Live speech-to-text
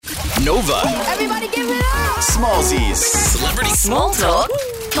Nova. Everybody give it up! Smallzy's Celebrity Small Talk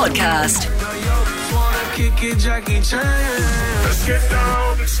Podcast. Kick it, Jackie Chan. Let's get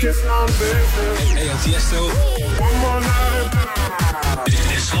down, baby. Hey, yo, Tiesto. One more night. This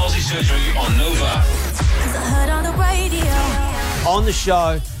is Smallzy Surgery on Nova. On the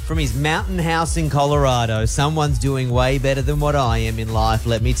show from his mountain house in Colorado, someone's doing way better than what I am in life,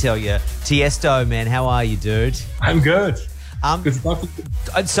 let me tell you. Tiesto, man, how are you, dude? I'm good. Good to talk to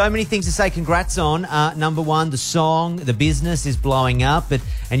you. So many things to say congrats on. Number one, the song, the business is blowing up,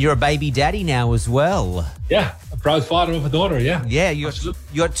 and you're a baby daddy now as well. Yeah, a proud father of a daughter, yeah. Yeah, you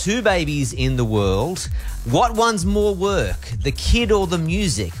got two babies in the world. What one's more work, the kid or the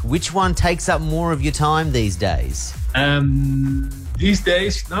music? Which one takes up more of your time these days? These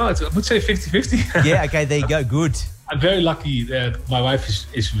days, no, I would say 50-50. Yeah, okay, there you go. Good. I'm very lucky that my wife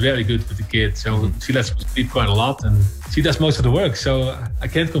is very good with the kid. So she lets me sleep quite a lot and she does most of the work. So I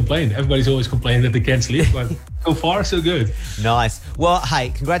can't complain. Everybody's always complaining that they can't sleep, but so far, so good. Nice. Well,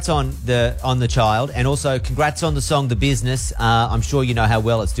 hey, congrats on the child, and also congrats on the song "The Business." I'm sure you know how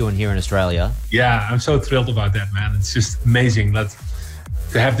well it's doing here in Australia. Yeah, I'm so thrilled about that, man. It's just amazing that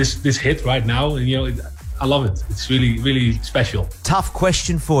to have this hit right now. And, you know, I love it. It's really, really special. Tough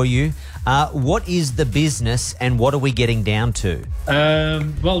question for you. What is the business and what are we getting down to?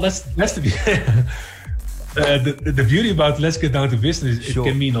 Well, that's the beauty about Let's Get Down to Business. Sure.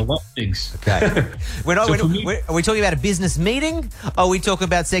 It can mean a lot of things. Okay. Are we talking about a business meeting or are we talking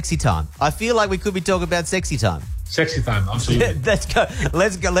about sexy time? I feel like we could be talking about sexy time. Sexy time, absolutely.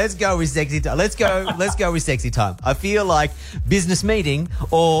 Let's go with sexy time. Let's go with sexy time. I feel like business meeting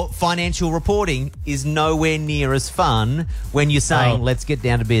or financial reporting is nowhere near as fun when you're saying let's get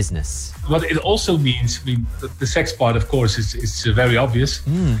down to business. What it also means, I mean, the sex part, of course, is very obvious.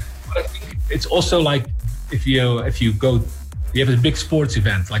 But I think it's also like if you go, you have a big sports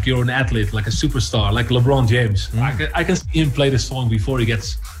event, like you're an athlete, like a superstar, like LeBron James. I can see him play the song before he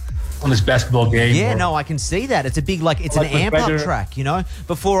gets on his basketball game. Yeah, no, I can see that. It's a big, it's an amp up track, you know.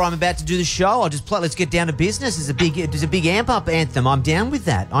 Before I'm about to do the show, I'll just play Let's Get Down to Business. It's a big amp up anthem. I'm down with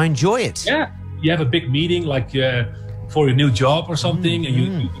that. I enjoy it. Yeah, you have a big meeting like for your new job or something, and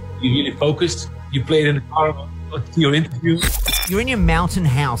you're really focused. You play it in the car to your interview. You're in your mountain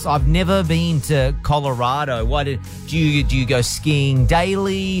house. I've never been to Colorado. Do you go skiing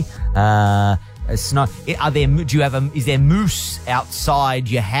daily? Snow. Is there moose outside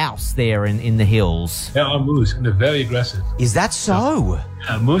your house there in the hills? There are moose, and they're very aggressive. Is that so?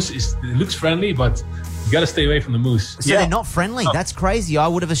 Moose it looks friendly, but you got to stay away from the moose. So they're not friendly. That's crazy. I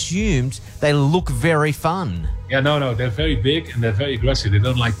would have assumed they look very fun. Yeah, no, they're very big and they're very aggressive. They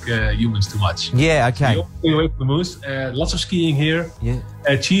don't like humans too much. Yeah, okay. So stay away from the moose. Lots of skiing here. Yeah.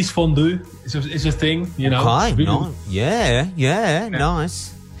 Cheese fondue is a thing, you know. Okay, really, no. Yeah,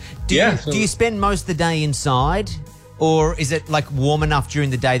 nice. Do you spend most of the day inside, or is it like warm enough during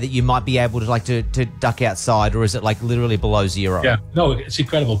the day that you might be able to duck outside, or is it like literally below zero? Yeah, no, it's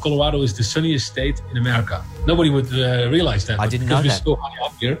incredible. Colorado is the sunniest state in America. Nobody would realize that. I didn't know that. Because we're so high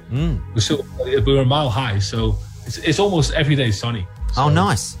up here. We're a mile high, so it's almost every day sunny. So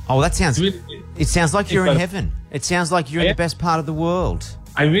nice. Oh, that sounds. It sounds like you're in heaven. It sounds like you're in the best part of the world.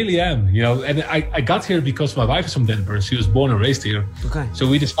 I really am, you know, and I got here because my wife is from Denver. She was born and raised here. Okay. So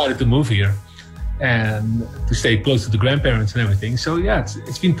we decided to move here and to stay close to the grandparents and everything. So yeah,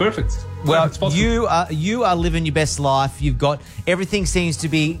 it's been perfect. Well, you are living your best life. You've got everything seems to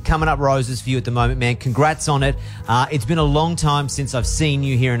be coming up roses for you at the moment, man. Congrats on it. It's been a long time since I've seen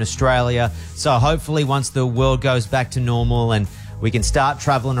you here in Australia. So hopefully once the world goes back to normal and we can start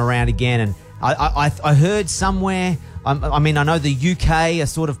traveling around again. And I heard somewhere, I know the UK are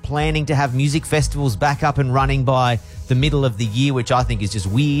sort of planning to have music festivals back up and running by the middle of the year, which I think is just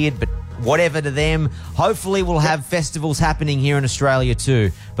weird, but whatever to them. Hopefully we'll have festivals happening here in Australia too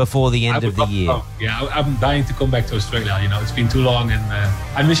before the end of the year. Yeah, I'm dying to come back to Australia. You know, it's been too long and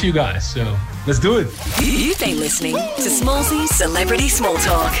I miss you guys. So let's do it. You've been listening to Smallzy's Celebrity Small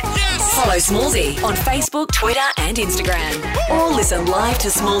Talk. Yes! Follow Smallzy on Facebook, Twitter and Instagram. Or listen live to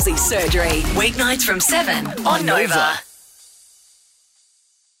Smallzy's Surgery, weeknights from 7 on Nova.